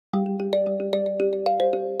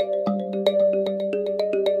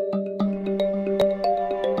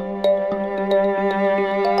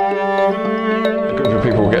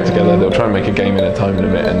together. They'll try and make a game in a time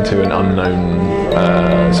limit and to an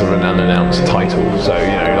unknown, sort of an unannounced title. So, you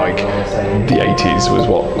know, like the 80s was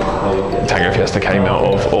what Tango Fiesta came out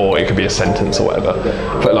of, or it could be a sentence or whatever.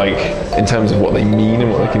 But like, in terms of what they mean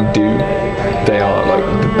and what they can do, they are like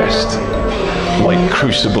the best like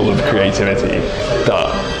crucible of creativity that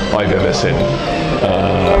I've ever seen,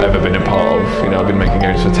 ever been a part of. You know, I've been making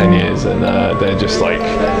games for 10 years, and they're just like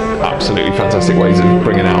absolutely fantastic ways of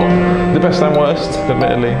bringing out the best and worst,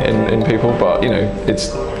 admittedly, in people. But you know,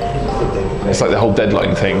 it's like the whole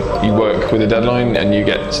deadline thing. You work with a deadline and you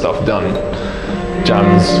get stuff done.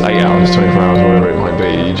 Jams 8 hours, 24 hours, whatever it might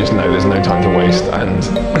be. You just know there's no time to waste, and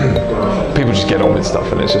people just get on with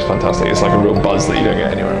stuff, and it's just fantastic. It's like a real buzz that you don't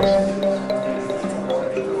get anywhere else.